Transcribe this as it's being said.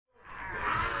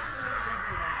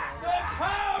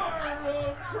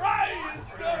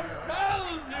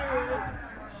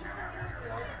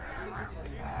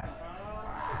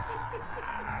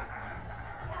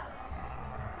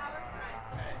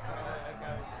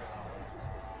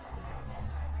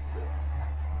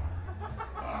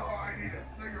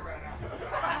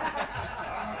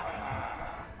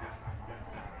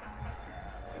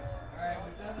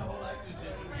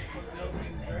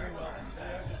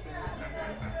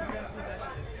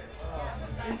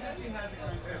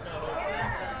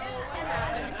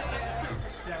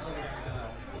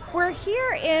We're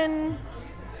here in,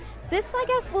 this I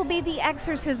guess will be the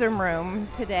exorcism room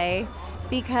today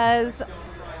because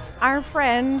our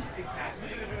friend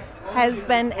has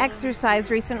been exorcised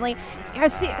recently.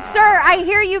 Sir, I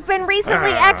hear you've been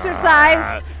recently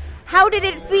exorcised. How did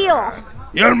it feel?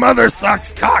 Your mother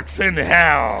sucks cocks in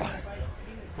hell.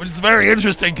 Which is very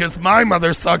interesting because my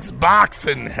mother sucks box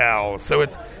in hell. So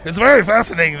it's very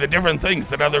fascinating the different things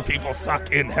that other people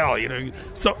suck in hell. You know,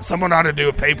 so someone ought to do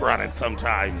a paper on it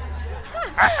sometime.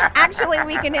 Actually,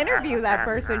 we can interview that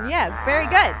person. Yes, very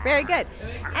good, very good.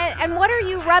 And what are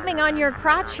you rubbing on your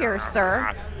crotch here,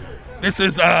 sir? This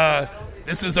is a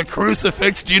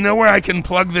crucifix. Do you know where I can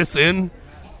plug this in?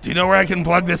 Do you know where I can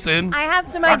plug this in? I have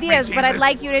some ideas, but I'd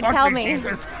like you to tell me.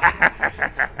 Jesus. Is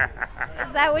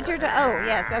that what you're oh,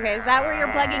 yes, okay. Is that where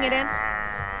you're plugging it in?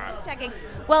 Just checking.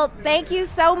 Well, thank you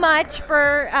so much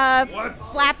for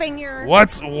slapping your...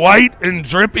 What's white and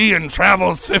drippy and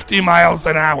travels 50 miles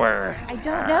an hour? I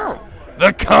don't know.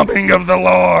 The coming of the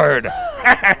Lord.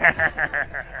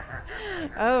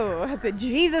 Oh, the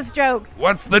Jesus jokes.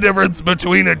 What's the difference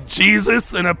between a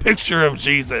Jesus and a picture of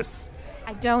Jesus?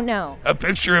 I don't know. A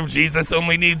picture of Jesus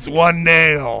only needs one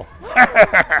nail.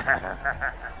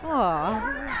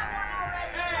 Oh.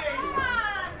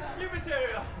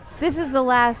 This is the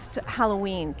last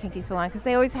Halloween Kinky Salon because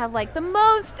they always have like the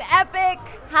most epic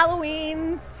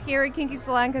Halloweens here at Kinky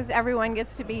Salon because everyone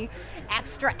gets to be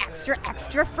extra, extra,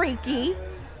 extra freaky.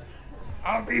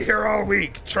 I'll be here all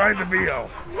week. Try the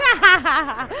veal.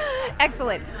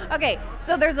 Excellent. Okay,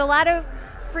 so there's a lot of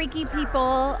freaky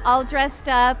people all dressed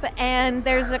up, and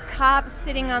there's a cop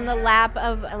sitting on the lap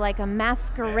of like a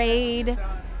masquerade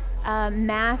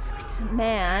masked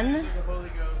man.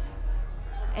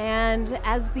 And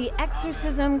as the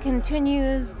exorcism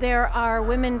continues, there are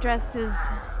women dressed as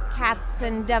cats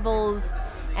and devils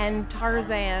and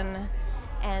Tarzan.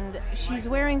 And she's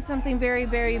wearing something very,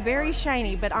 very, very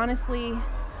shiny, but honestly...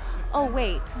 Oh,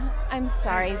 wait. I'm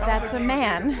sorry. That's a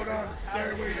man.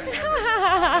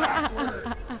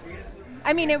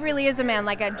 I mean, it really is a man,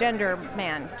 like a gender.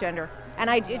 And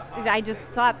I just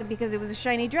thought that because it was a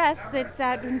shiny dress,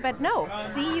 but no.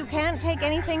 See, you can't take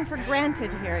anything for granted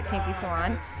here at Kinky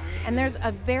Salon. And there's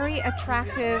a very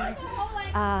attractive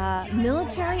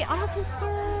military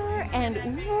officer.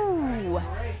 And, ooh,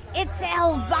 it's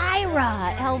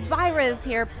Elvira. Elvira is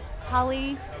here.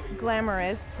 Holly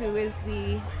Glamorous, who is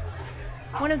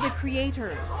one of the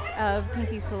creators of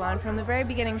Kinky Salon. From the very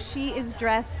beginning, she is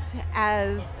dressed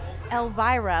as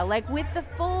Elvira, like with the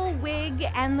full wig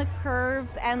and the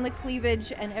curves and the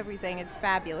cleavage and everything. It's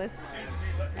fabulous.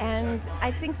 And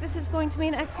I think this is going to be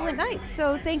an excellent night.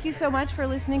 So thank you so much for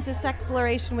listening to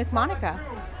Sexploration with Monica.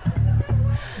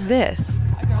 This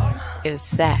is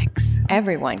sex.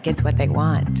 Everyone gets what they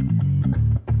want.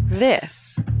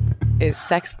 This is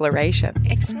Sexploration.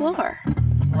 Explore.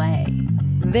 Play.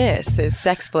 This is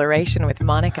Sexploration with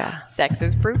Monica. Sex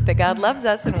is proof that God loves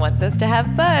us and wants us to have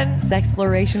fun.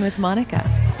 Sexploration with Monica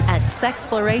at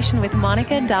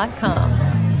sexplorationwithmonica.com.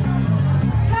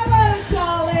 Hello,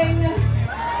 darling.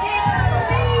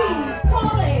 It's me,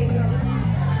 Polly.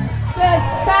 The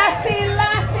sassy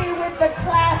lassie with the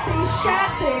classy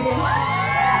chassis.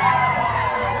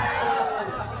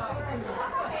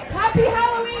 Happy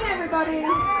Halloween, everybody.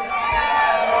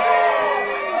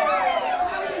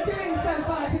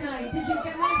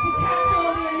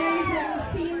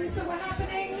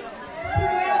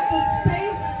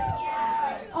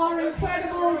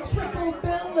 Incredible triple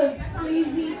bill of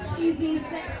sleazy, cheesy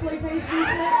sexploitation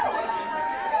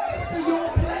flicks for your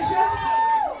pleasure.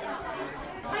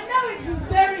 I know it's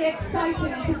very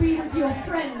exciting to be with your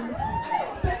friends,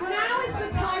 but now is the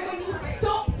time when you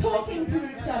stop talking to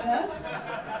each other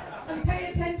and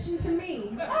pay attention to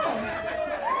me. Oh.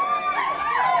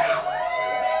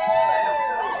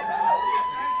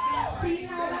 See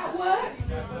how that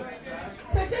worked?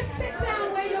 So just sit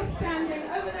down where you're standing.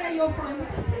 Over there you're fine, but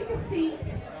just take a seat.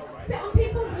 Sit on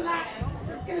people's laps.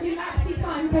 It's going to be lapsy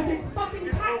time because it's fucking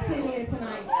packed in here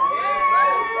tonight.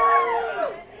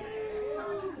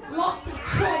 Lots of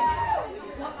choice.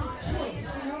 Lots of choice.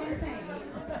 You know what I'm saying?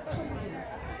 Lots of choices.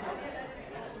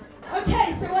 Okay,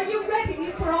 so are you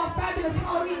ready for our fabulous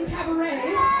Halloween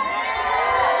cabaret?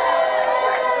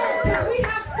 Because we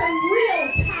have some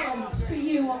real talent for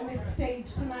you on this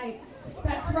stage tonight.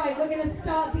 That's right, we're going to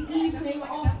start the evening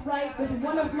off right with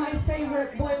one of my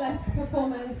favorite boylesque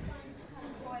performers.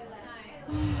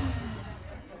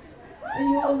 Are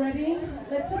you all ready?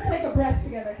 Let's just take a breath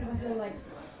together because I feel like...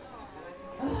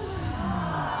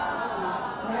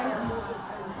 Right?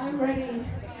 I'm ready.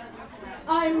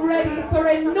 I'm ready for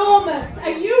enormous. Are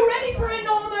you ready for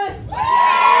enormous? I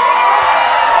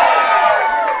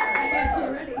guess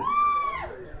you're ready.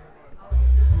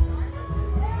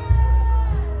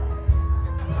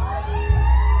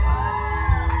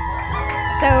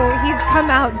 So he's come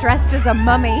out dressed as a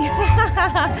mummy.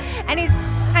 And he's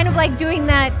kind of like doing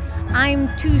that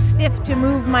I'm too stiff to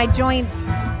move my joints,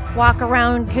 walk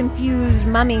around confused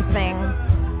mummy thing.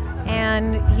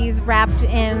 And he's wrapped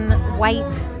in white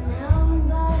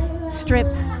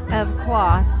strips of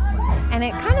cloth. And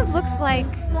it kind of looks like,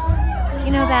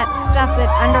 you know, that stuff that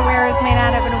underwear is made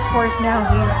out of. And of course now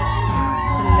he's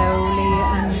slowly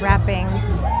unwrapping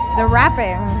the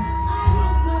wrapping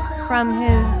from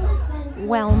his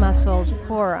well-muscled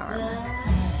forearm.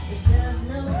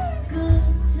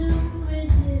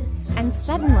 And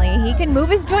suddenly he can move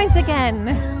his joints again.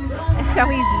 And so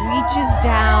he reaches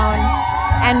down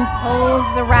and pulls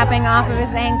the wrapping off of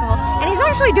his ankle. And he's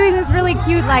actually doing this really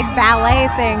cute like ballet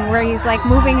thing where he's like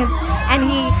moving his, and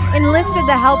he enlisted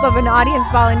the help of an audience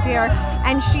volunteer,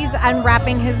 and she's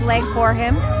unwrapping his leg for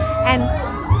him. And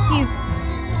he's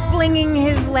flinging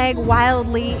his leg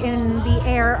wildly in the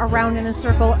air around in a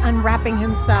circle, unwrapping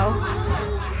himself.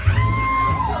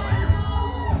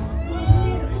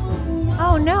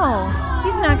 Oh no,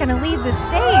 he's not going to leave the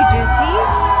stage, is he?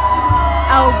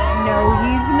 Oh no,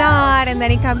 he's not. And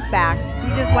then he comes back.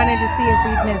 He just wanted to see if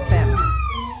we'd miss him.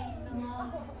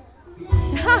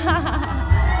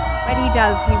 But he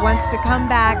does. He wants to come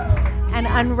back and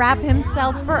unwrap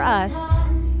himself for us.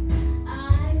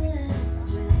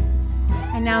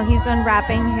 And now he's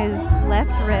unwrapping his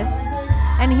left wrist.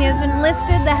 And he has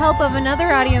enlisted the help of another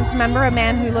audience member, a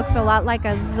man who looks a lot like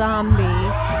a zombie.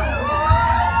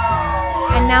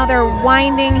 And now they're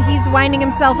winding, he's winding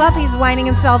himself up, he's winding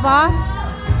himself off.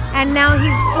 And now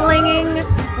he's flinging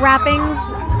wrappings,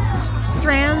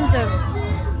 strands of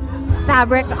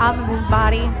fabric off of his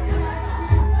body.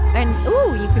 And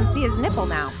ooh, you can see his nipple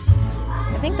now.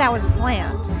 I think that was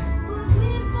planned.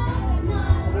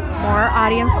 More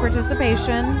audience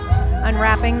participation,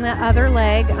 unwrapping the other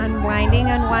leg, unwinding,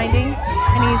 and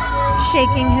he's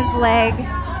shaking his leg.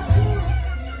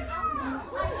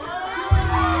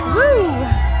 Woo!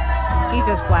 He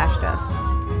just flashed us.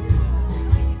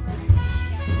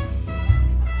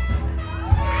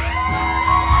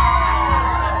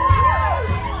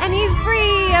 And he's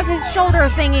free of his shoulder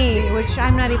thingy, which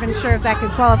I'm not even sure if that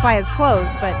could qualify as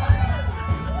clothes, but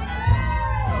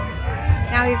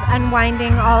now he's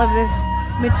unwinding all of this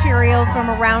material from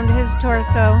around his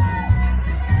torso.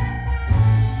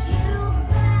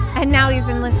 And now he's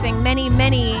enlisting many,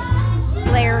 many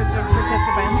layers of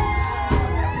participants,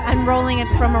 unrolling it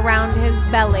from around his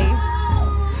belly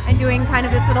and doing kind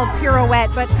of this little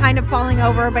pirouette, but kind of falling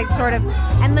over, but sort of,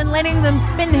 and then letting them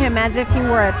spin him as if he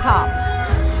were a top.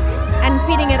 And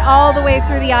feeding it all the way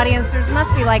through the audience. There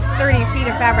must be like 30 feet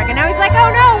of fabric. And now he's like,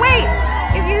 oh no, wait!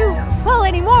 If you pull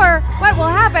any more, what will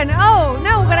happen? Oh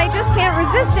no, but I just can't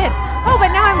resist it. Oh,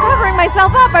 but now I'm covering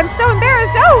myself up. I'm so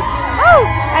embarrassed. Oh!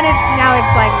 And now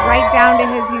it's like right down to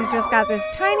he's just got this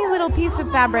tiny little piece of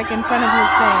fabric in front of his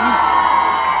thing.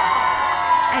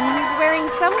 And he's wearing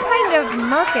some kind of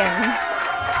merkin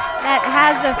that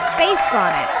has a face on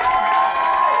it.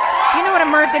 Do you know what a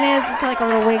merkin is? It's like a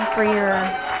little wig for your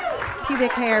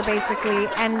pubic hair, basically.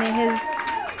 And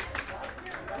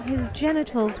his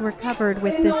genitals were covered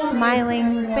with this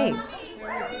smiling face.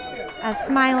 A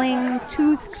smiling,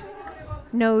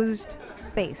 toothed-nosed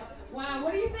face. Wow,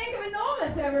 what do you think of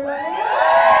enormous, everybody?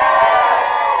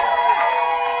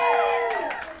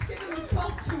 Give him his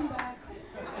costume back.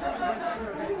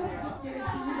 Maybe we should just give it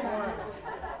to you guys.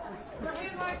 For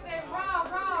him, I say rah,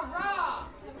 rah, rah.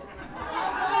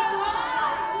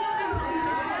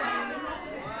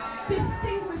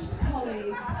 Distinguished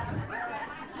colleagues,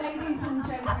 ladies and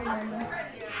gentlemen,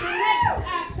 the next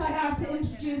act I have to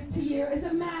introduce to you is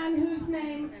a man whose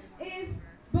name is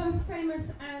both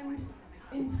famous and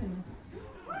infamous.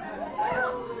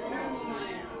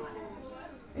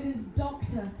 It is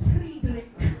Dr.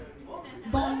 Friedrich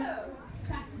von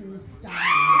Sassenstein.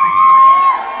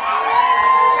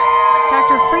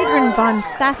 Dr. Friedrich von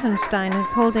Sassenstein is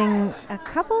holding a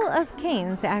couple of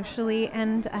canes, actually,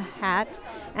 and a hat,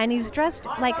 and he's dressed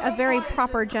like a very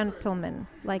proper gentleman,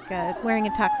 like wearing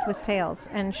a tux with tails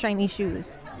and shiny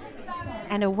shoes,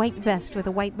 and a white vest with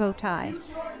a white bow tie.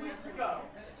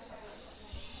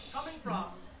 Coming from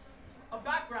a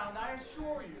background, I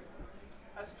assure you,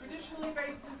 as traditionally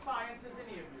based in science as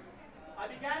any of you, I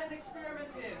began an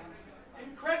experiment in,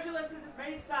 incredulous as it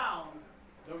may sound,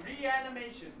 the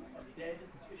reanimation of dead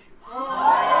tissue.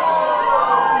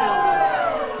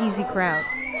 Easy crowd. I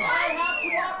have to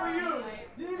offer you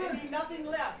the nothing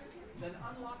less than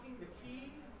unlocking the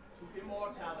key to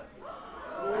immortality.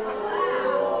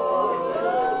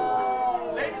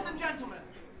 Ladies and gentlemen,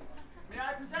 may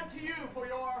I present to you for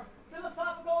your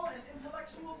philosophical and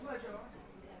intellectual pleasure,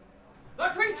 the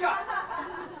creature!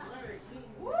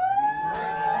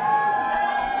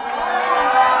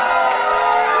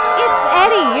 It's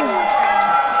Eddie!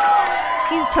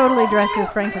 He's totally dressed as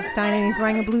Frankenstein, and he's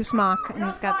wearing a blue smock, and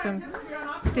he's got some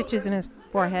stitches in his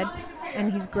forehead,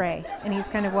 and he's gray, and he's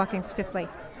kind of walking stiffly.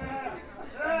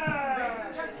 I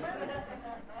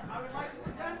would like to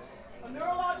present a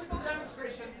neurological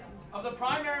demonstration of the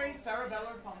primary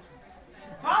cerebellar functions.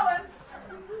 Balance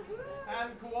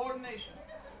and coordination.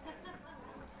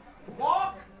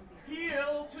 Walk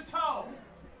heel to toe.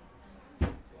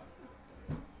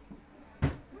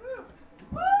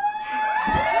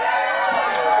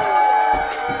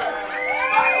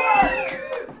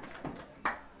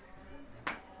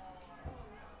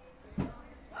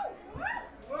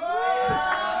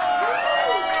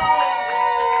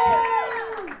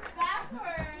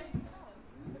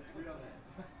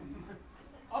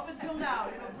 Up until now,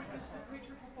 you have witnessed the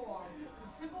creature perform the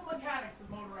simple mechanics of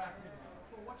motor activity.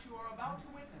 For what you are about to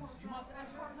witness, you must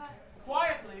enter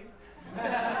quietly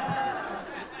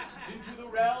into the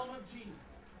realm of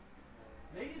genius.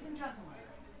 Ladies and gentlemen,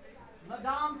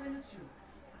 mesdames et messieurs,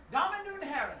 Damen und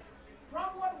Herren,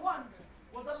 from what once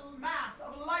was a mass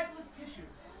of lifeless tissue,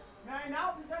 may I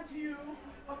now present to you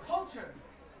a cultured,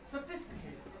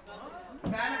 sophisticated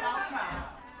man about town.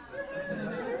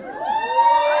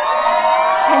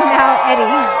 And now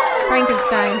Eddie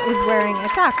Frankenstein is wearing a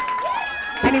tux.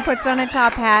 And he puts on a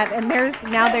top hat, and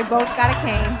now they both got a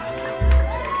cane.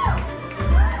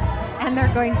 And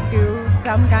they're going to do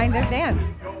some kind of dance.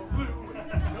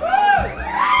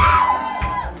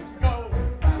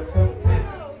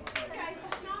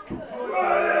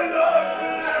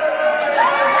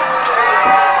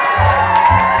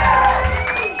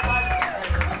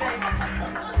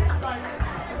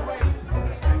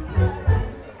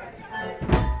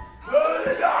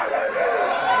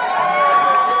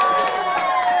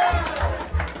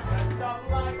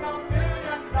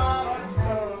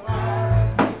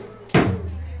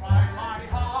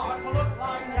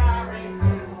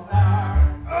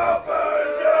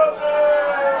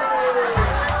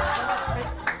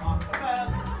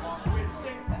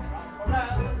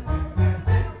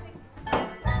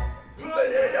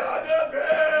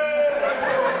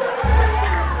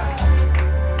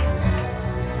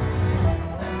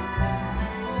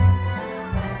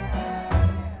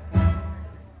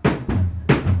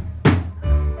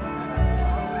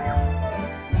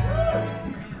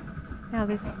 Now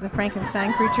this is the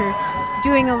Frankenstein creature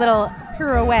doing a little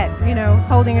pirouette,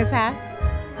 holding his hat.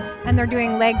 And they're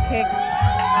doing leg kicks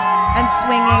and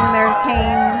swinging their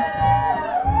canes,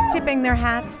 tipping their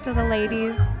hats to the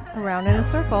ladies around in a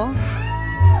circle,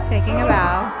 taking a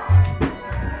bow.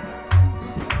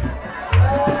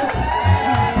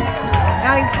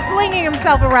 Now he's flinging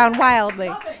himself around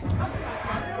wildly.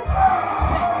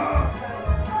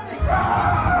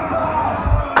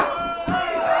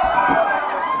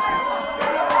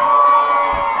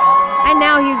 And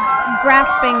now he's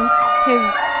grasping his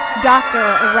doctor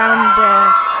around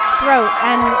the throat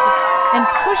and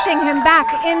pushing him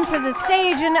back into the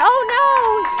stage. And oh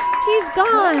no, he's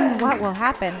gone. What will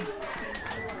happen?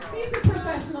 He's a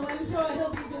professional. I'm sure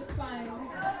he'll be just fine.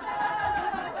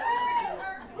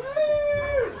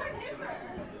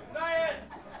 Science!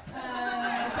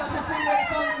 Dr. Friedrich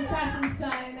von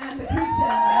Tassenstein and the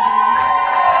creature.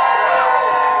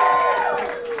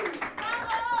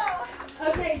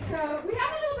 Okay, so we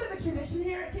have a little bit of a tradition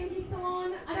here at Kinky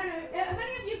Salon. I don't know, have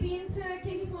any of you been to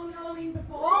Kinky Salon Halloween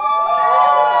before?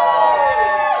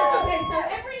 Okay, so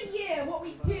every year what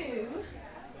we do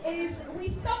is we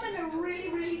summon a really,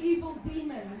 really evil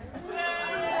demon.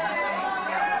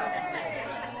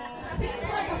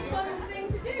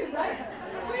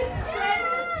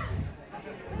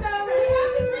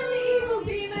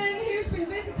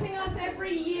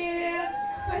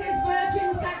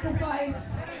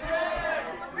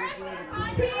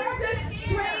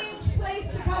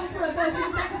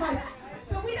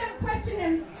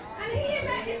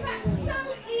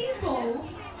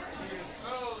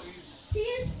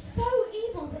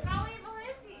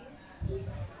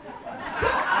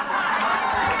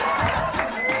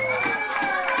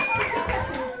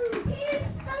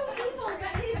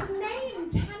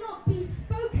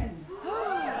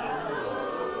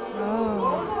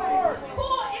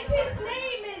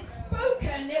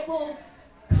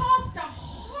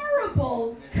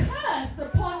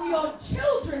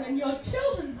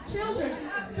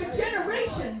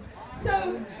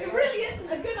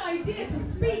 idea to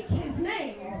speak his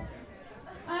name.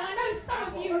 I know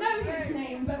some of you know his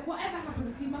name, but whatever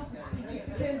happens, you mustn't speak it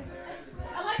because,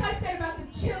 like I said about the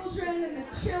children and the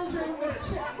children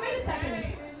with wait a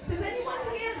second. Does anyone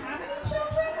here have any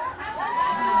children?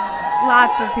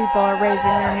 Lots of people are raising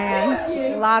their hands.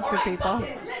 You. Lots of Alright, people. fuck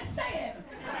it. Let's say it.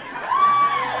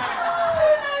 Who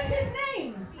knows his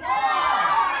name?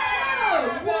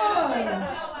 Whoa.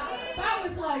 That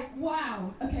was like,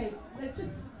 wow. Okay, let's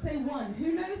just say one.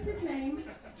 Who knows his name?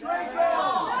 Draco!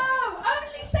 No,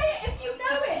 only say it if you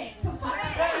know it, for fuck's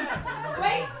sake.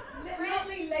 Wait,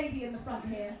 lovely lady in the front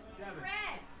here.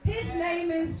 Fred. His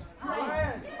name is Fred.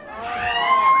 And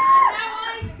now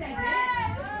I said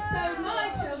it, so my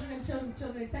children and children's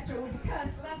children, etc. will be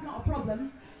cursed, but that's not a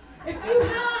problem. If you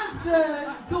have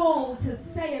the gall to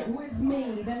say it with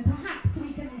me, then perhaps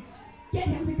we can get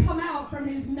him to come out from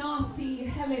his nasty,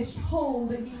 hellish hole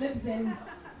that he lives in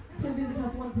to visit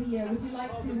us once a year. Would you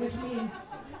like to, with me,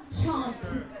 chant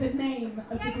the name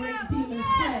of the great demon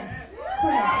Fred?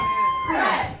 Fred,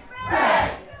 Fred,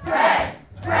 Fred, Fred,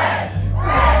 Fred,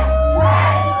 Fred,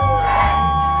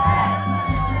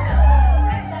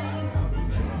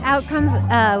 Out comes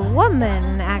a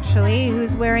woman, actually,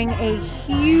 who's wearing a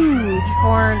huge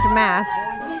horned mask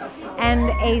and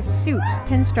a suit,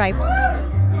 pinstriped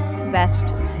vest,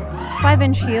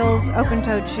 5-inch heels,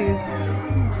 open-toed shoes.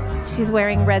 She's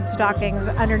wearing red stockings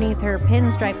underneath her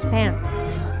pinstriped pants.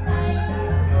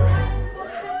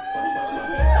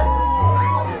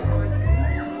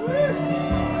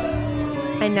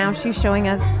 And now she's showing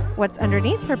us what's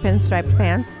underneath her pinstriped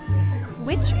pants,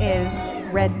 which is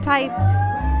red tights.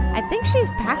 I think she's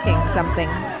packing something.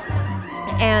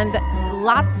 And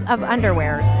lots of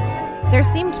underwears. There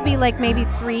seem to be like maybe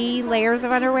 3 layers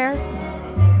of underwears.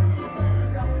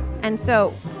 And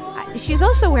so she's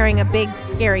also wearing a big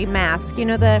scary mask. You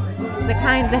know, the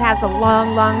kind that has the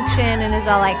long, long chin and is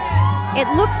all like, it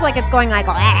looks like it's going like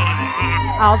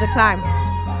all the time.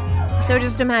 So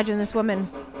just imagine this woman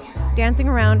dancing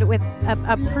around with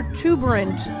a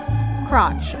protuberant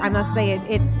crotch. I must say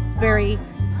it's very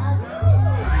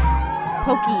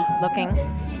pokey looking.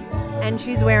 And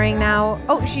she's wearing now,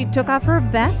 she took off her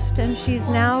vest and she's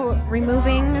now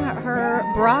removing her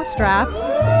bra straps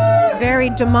very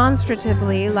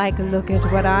demonstratively, like, look at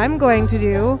what I'm going to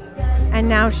do. And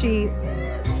now she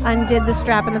undid the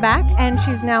strap in the back and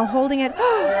she's now holding it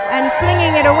and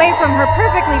flinging it away from her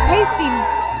perfectly pasty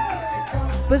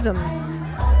bosoms.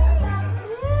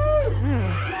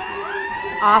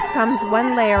 Off comes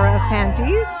one layer of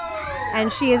panties. And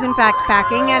she is in fact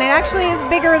packing, and it actually is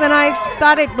bigger than I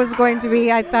thought it was going to be.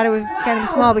 I thought it was kind of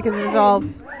small because it was all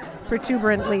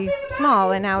protuberantly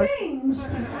small, and now it's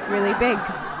really big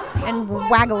and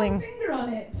waggling. Finger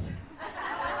on it. It's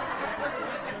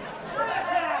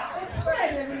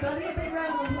Fred, everybody. A big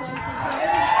round of applause for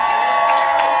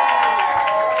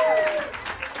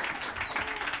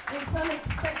Fred. It's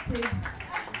unexpected,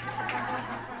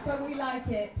 but we like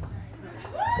it.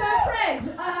 So, Fred,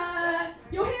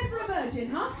 you're here for a virgin,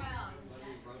 huh?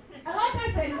 And like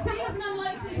I said, it seems an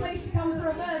unlikely place to come for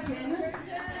a virgin,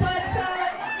 but,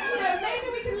 maybe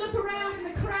we can look around in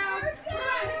the crowd.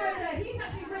 Right, him over there. He's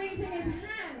actually raising his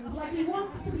hand like he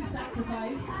wants to be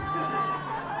sacrificed.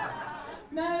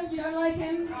 No, you don't like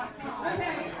him?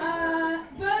 Okay,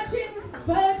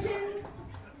 virgins?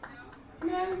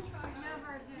 No?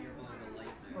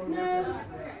 No?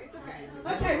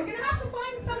 Okay, we're going to have to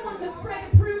find someone that Fred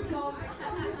approves of.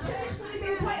 This has traditionally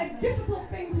been quite a difficult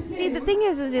thing to do. See, the thing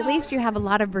is at least you have a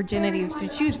lot of virginities to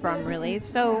choose from, really.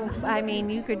 So, I mean,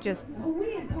 you could just It's a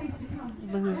weird place to come.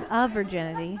 lose a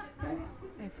virginity,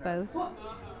 I suppose. What?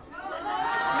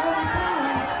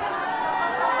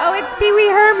 Oh, it's Pee Wee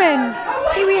Herman.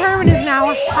 Pee Wee Herman is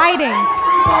now hiding.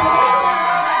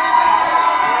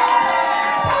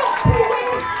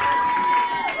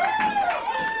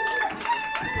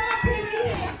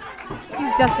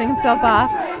 He's dusting himself off.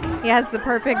 He has the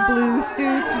perfect blue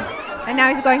suit. And now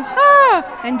he's going, ah,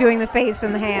 and doing the face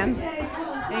and the hands.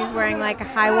 And he's wearing like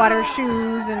high water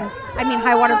shoes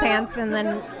high water pants and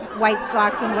then white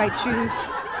socks and white shoes.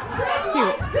 Fred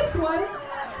cute. likes this one.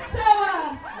 So,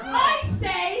 I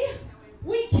say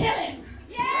we kill him.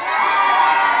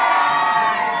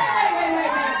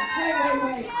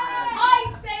 Wait. I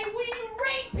say we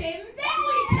rape him, then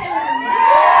we kill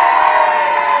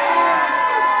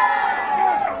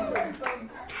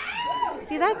him.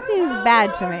 See, that seems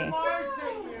bad to me.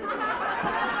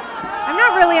 I'm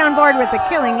not really on board with the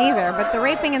killing either, but the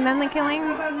raping and then the killing,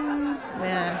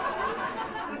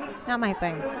 not my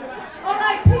thing. All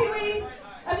right, Pee-wee,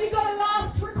 have you got a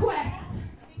last request?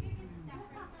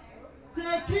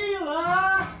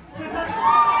 Tequila!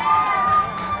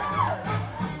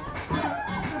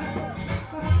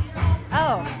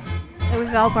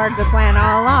 was all part of the plan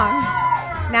all along.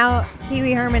 Now Pee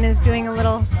Wee Herman is doing a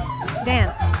little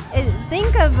dance.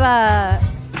 Think of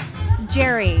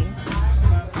Jerry.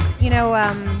 You know,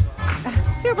 a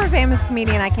super famous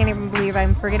comedian. I can't even believe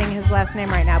I'm forgetting his last name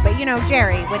right now. But you know,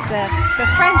 Jerry, with the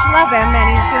French love him, and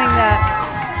he's doing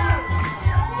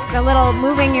the little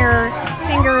moving your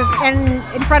fingers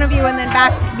in front of you and then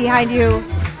back behind you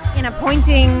in a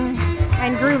pointing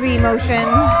and groovy motion.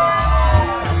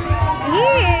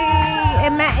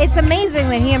 It's amazing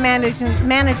that he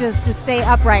manages to stay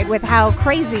upright with how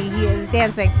crazy he is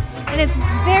dancing. And it's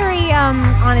very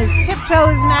on his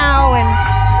tiptoes now and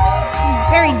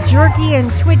very jerky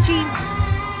and twitchy.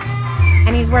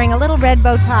 And he's wearing a little red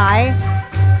bow tie.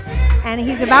 And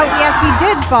he's about, yes, he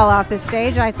did fall off the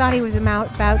stage. I thought he was about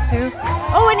to.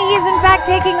 Oh, and he is in fact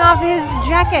taking off his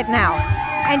jacket now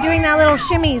and doing that little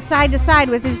shimmy side to side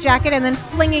with his jacket and then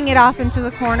flinging it off into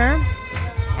the corner.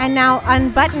 And now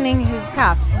unbuttoning his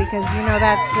cuffs, because you know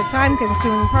that's the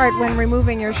time-consuming part when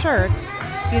removing your shirt.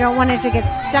 You don't want it to get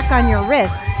stuck on your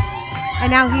wrists.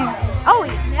 And now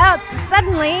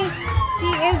suddenly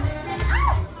he is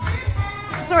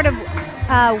sort of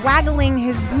waggling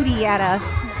his booty at us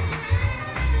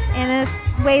in a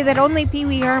way that only Pee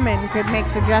Wee Herman could make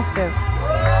suggestive.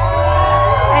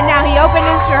 And now he opened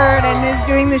his shirt and is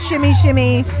doing the shimmy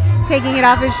shimmy, taking it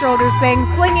off his shoulders thing,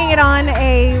 flinging it on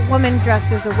a woman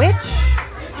dressed as a witch.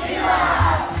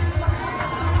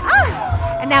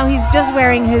 And now he's just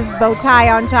wearing his bow tie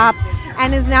on top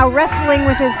and is now wrestling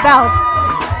with his belt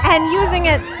and using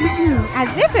it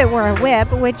as if it were a whip,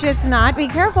 which it's not. Be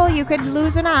careful, you could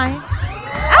lose an eye.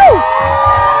 Ow!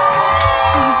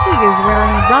 He is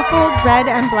wearing ruffled red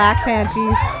and black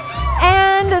panties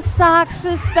and sock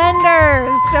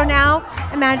suspenders. So now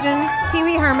imagine Pee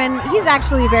Wee Herman. He's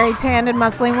actually very tanned and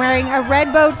muscling, wearing a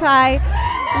red bow tie,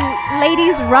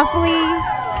 ladies' ruffly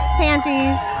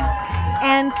panties,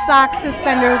 and sock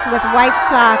suspenders with white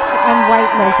socks and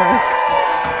white loafers.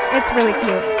 It's really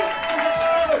cute.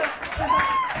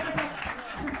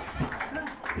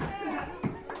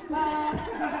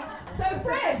 So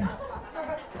Fred,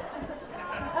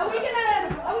 are we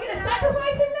gonna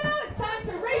sacrifice him now? It's time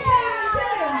to rape him and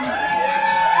kill him.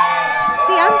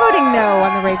 See, I'm voting no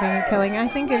on the raping and killing. I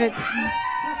think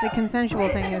the consensual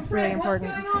thing is really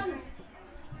important.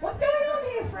 What's going on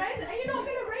here, Fred? Are you not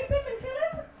gonna rape him and kill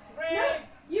him? No.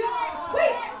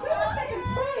 Wait a second,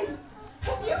 Fred.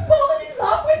 Have you fallen in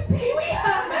love with Pee Wee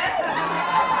Herman?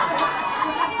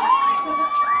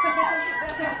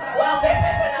 Well, this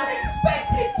is an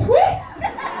unexpected twist.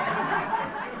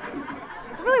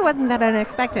 It really wasn't that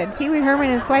unexpected. Pee Wee Herman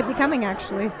is quite becoming,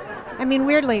 actually. I mean,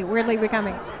 weirdly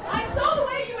becoming. I saw the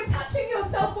way you were touching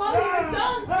yourself while he was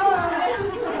dancing, Fred.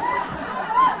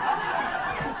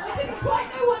 I didn't quite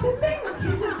know what to think.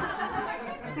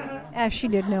 She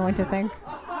did know what to think.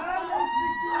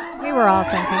 We were all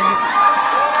thinking it.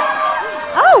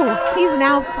 Oh, he's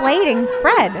now flaying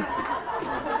Fred.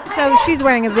 So she's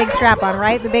wearing a big strap on,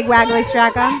 right? The big waggly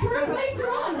strap on.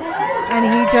 And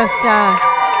he just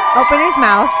opened his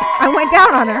mouth and went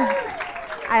down on her.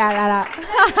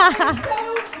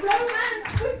 So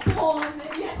romance was born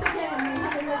yet again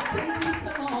in the Pee Wee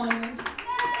salon.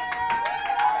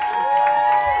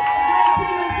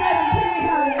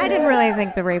 I didn't really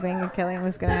think the raping and killing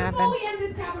was going to happen. Before we end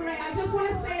this cabaret, I just want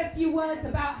to say a few words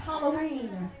about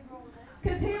Halloween.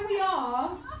 Because here we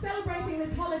are, celebrating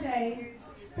this holiday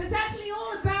that's actually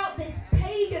all about this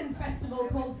pagan festival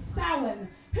called Samhain.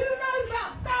 Who knows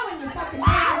about Samhain, you fucking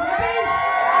pagan hippies?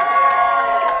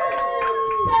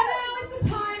 So now is the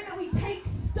time that we take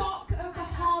stock of the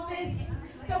harvest,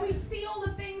 that we see all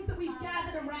the things that we've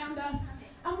gathered around us,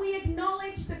 and we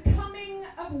acknowledge the coming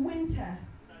of winter.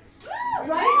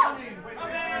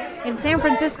 Right? In San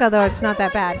Francisco, though, it's not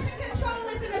that bad. Mission Control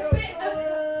is in a bit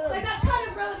of, that's kind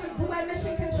of relevant for where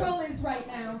Mission Control is right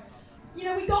now. You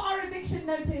know, we got our eviction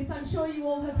notice, I'm sure you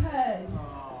all have heard.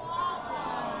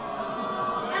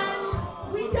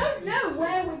 And we don't know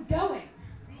where we're going.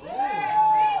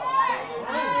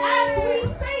 As we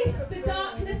face the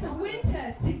darkness of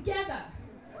winter together,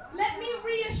 let me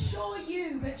reassure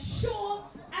you that sure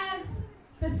as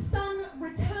the sun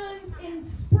returns in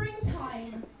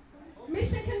springtime,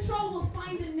 Mission Control will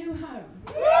find a new home.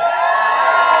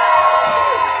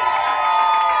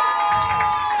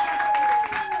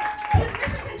 Because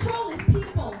Mission Control is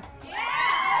people.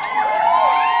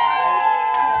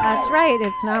 That's right,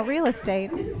 it's not real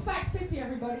estate. And this is Fact 50,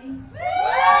 everybody.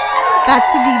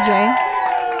 That's the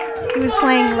DJ. He was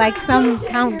playing like some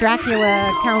Count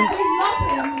Dracula,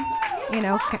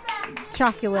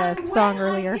 Chocula song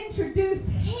earlier. When I introduce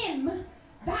him,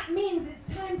 that means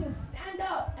it's time to stand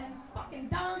up and fuck fucking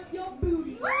dance your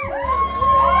booty tonight.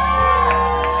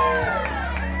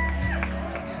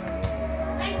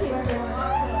 Thank you,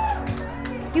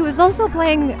 everyone. He was also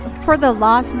playing for the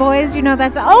Lost Boys. You know,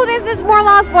 this is more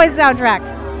Lost Boys soundtrack.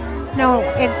 No,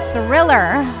 it's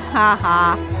Thriller.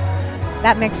 Haha.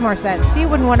 That makes more sense. You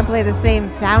wouldn't want to play the same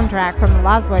soundtrack from the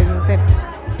Lost Boys the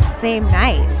same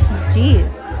night.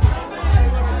 Jeez.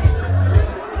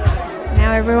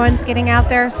 Now everyone's getting out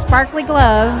their sparkly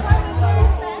gloves.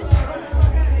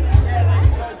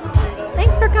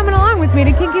 Thanks for coming along with me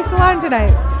to Kinky Salon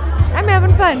tonight. I'm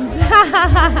having fun.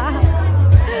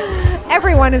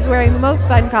 Everyone is wearing the most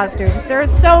fun costumes. There are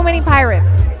so many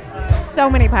pirates. So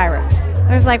many pirates.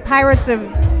 There's like pirates of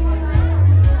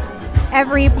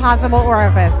every possible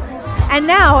orifice. And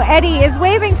now Eddie is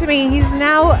waving to me. He's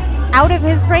now out of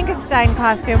his Frankenstein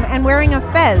costume and wearing a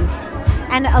fez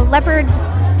and a leopard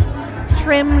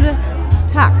trimmed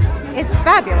tux. It's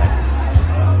fabulous.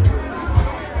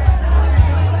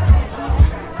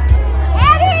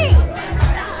 Eddie!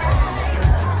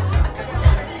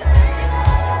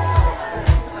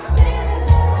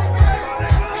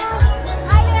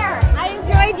 Hi there. I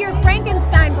enjoyed your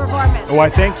Frankenstein performance. Oh, I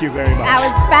thank you very much. That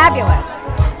was fabulous.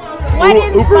 What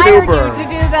inspired you to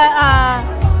do the...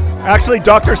 Actually,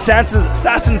 Dr.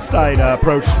 Sassenstein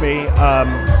approached me.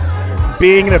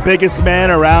 Being the biggest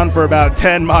man around for about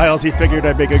 10 miles, he figured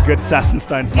I'd make a good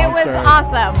Sassenstein's monster. It was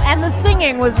awesome. And the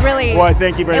singing was really... Well, I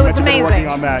thank you very much for amazing. working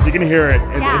on that. You can hear it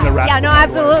in the rest. Yeah, no,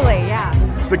 absolutely,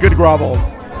 yeah. It's a good grovel.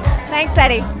 Thanks,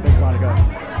 Eddie. Thanks, Monica.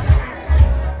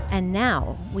 And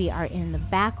now we are in the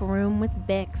back room with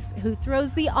Bix, who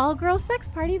throws the all-girl sex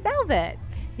party, Velvet.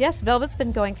 Yes, Velvet's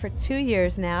been going for 2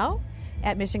 years now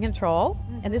at Mission Control,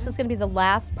 and this is going to be the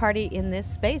last party in this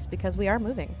space because we are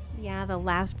moving. Yeah, the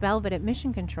last Velvet at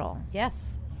Mission Control.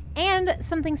 Yes. And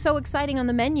something so exciting on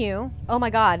the menu. Oh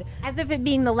my God. As if it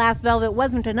being the last Velvet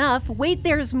wasn't enough. Wait,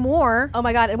 there's more. Oh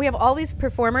my God. And we have all these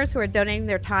performers who are donating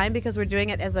their time because we're doing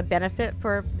it as a benefit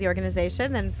for the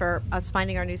organization and for us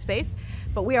finding our new space.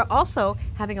 But we are also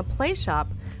having a play shop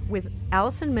with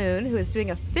Allison Moon, who is doing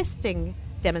a fisting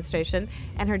demonstration,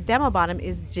 and her demo bottom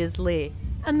is Jiz Lee.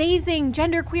 Amazing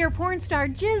genderqueer porn star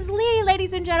Jiz Lee,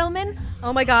 ladies and gentlemen.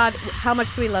 Oh my God, how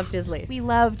much do we love Jiz Lee? We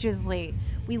love Jiz Lee.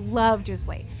 We love Jiz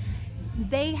Lee.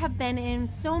 They have been in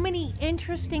so many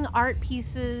interesting art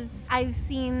pieces. I've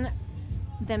seen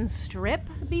them strip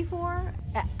before,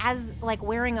 as like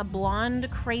wearing a blonde,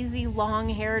 crazy,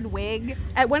 long-haired wig.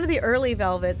 At one of the early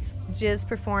Velvets, Jiz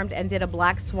performed and did a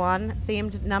Black Swan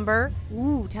themed number.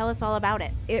 Ooh, tell us all about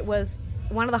it. It was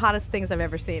one of the hottest things I've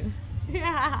ever seen.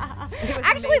 Yeah.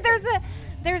 Actually,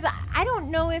 there's a, I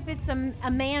don't know if it's a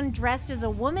man dressed as a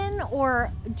woman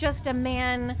or just a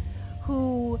man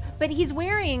who, but he's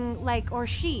wearing like, or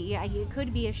she, it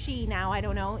could be a she now, I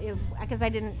don't know, because I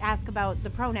didn't ask about the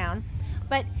pronoun,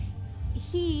 but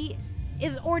he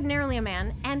is ordinarily a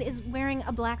man and is wearing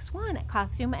a Black Swan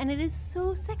costume, and it is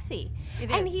so sexy.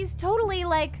 It and is. He's totally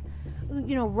like,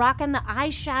 you know, rocking the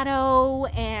eyeshadow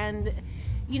and,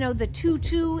 you know, the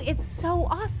tutu. It's so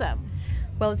awesome.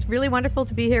 Well, it's really wonderful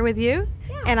to be here with you,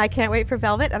 and I can't wait for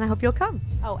Velvet, and I hope you'll come.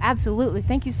 Oh, absolutely.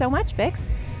 Thank you so much, Bix.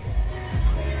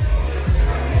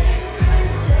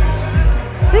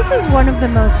 This is one of the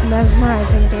most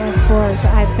mesmerizing dance floors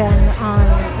I've been on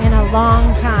in a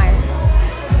long time.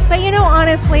 But you know,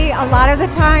 honestly, a lot of the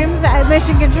times at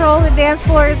Mission Control, the dance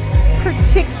floor is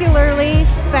particularly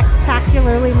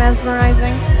spectacularly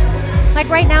mesmerizing. Like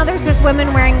right now, there's this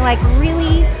woman wearing like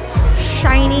really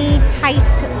shiny, tight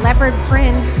leopard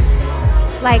print,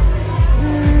 like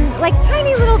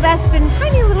tiny little vest and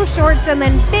tiny little shorts, and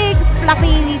then big,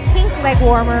 fluffy, pink leg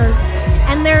warmers.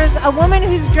 And there's a woman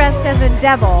who's dressed as a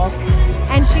devil,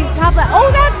 and she's topless.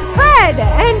 Oh, that's Fred!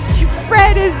 And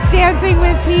Fred is dancing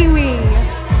with Pee-wee.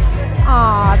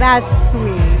 Aw, that's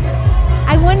sweet.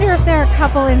 I wonder if they're a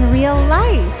couple in real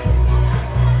life.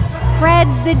 Fred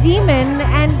the demon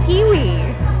and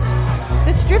Pee-wee.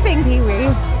 The stripping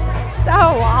Pee-wee. So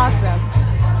awesome.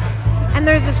 And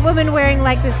there's this woman wearing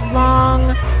like this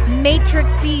long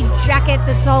matrixy jacket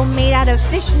that's all made out of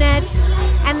fishnet.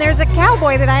 And there's a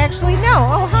cowboy that I actually know.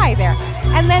 Oh, hi there.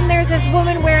 And then there's this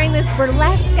woman wearing this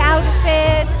burlesque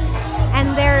outfit.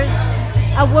 And there's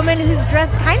a woman who's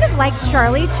dressed kind of like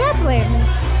Charlie Chaplin.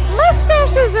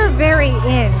 Mustaches are very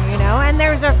in, you know. And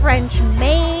there's a French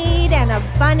maid and a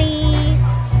bunny.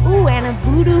 Ooh, and a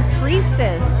voodoo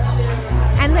priestess.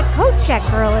 And the coat check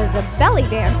girl is a belly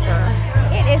dancer.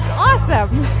 It is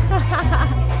awesome.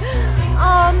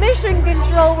 Oh, Mission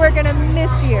Control, we're going to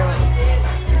miss you.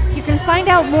 You can find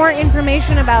out more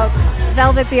information about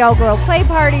Velvet the All-Girl Play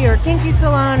Party or Kinky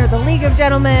Salon or the League of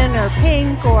Gentlemen or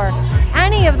Pink or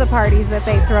any of the parties that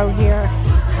they throw here.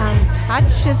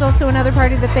 Touch is also another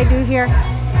party that they do here.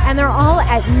 And they're all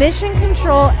at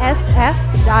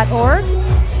missioncontrolsf.org.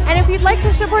 And if you'd like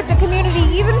to support the community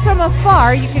even from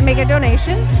afar, you can make a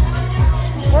donation.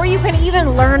 Or you can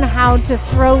even learn how to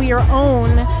throw your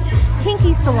own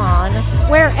kinky salon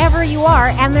wherever you are.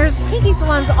 And there's kinky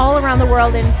salons all around the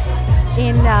world in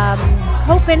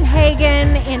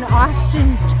Copenhagen, in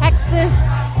Austin, Texas.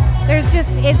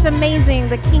 It's amazing.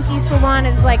 The kinky salon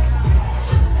is like,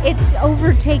 it's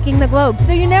overtaking the globe.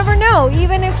 So you never know.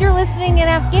 Even if you're listening in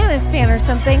Afghanistan or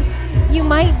something, you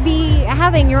might be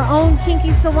having your own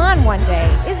kinky salon one day.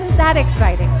 Isn't that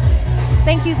exciting?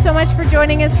 Thank you so much for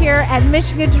joining us here at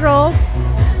Mission Control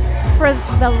for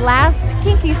the last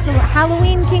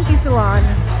Halloween kinky salon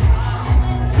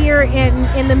here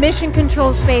in the Mission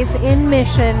Control space in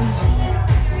Mission.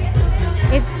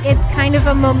 It's kind of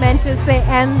a momentous thing.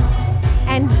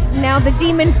 And now the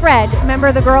Demon Fred,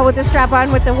 remember the girl with the strap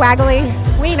on with the waggly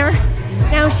wiener?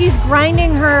 Now she's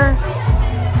grinding her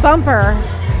bumper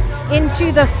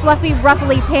into the fluffy,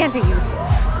 ruffly panties.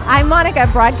 I'm Monica,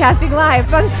 broadcasting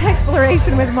live on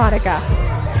Sexploration with Monica.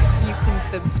 You can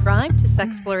subscribe to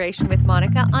Sexploration with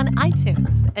Monica on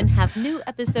iTunes and have new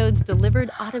episodes delivered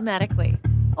automatically.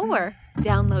 Or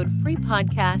download free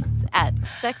podcasts at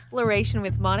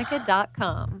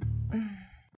sexplorationwithmonica.com.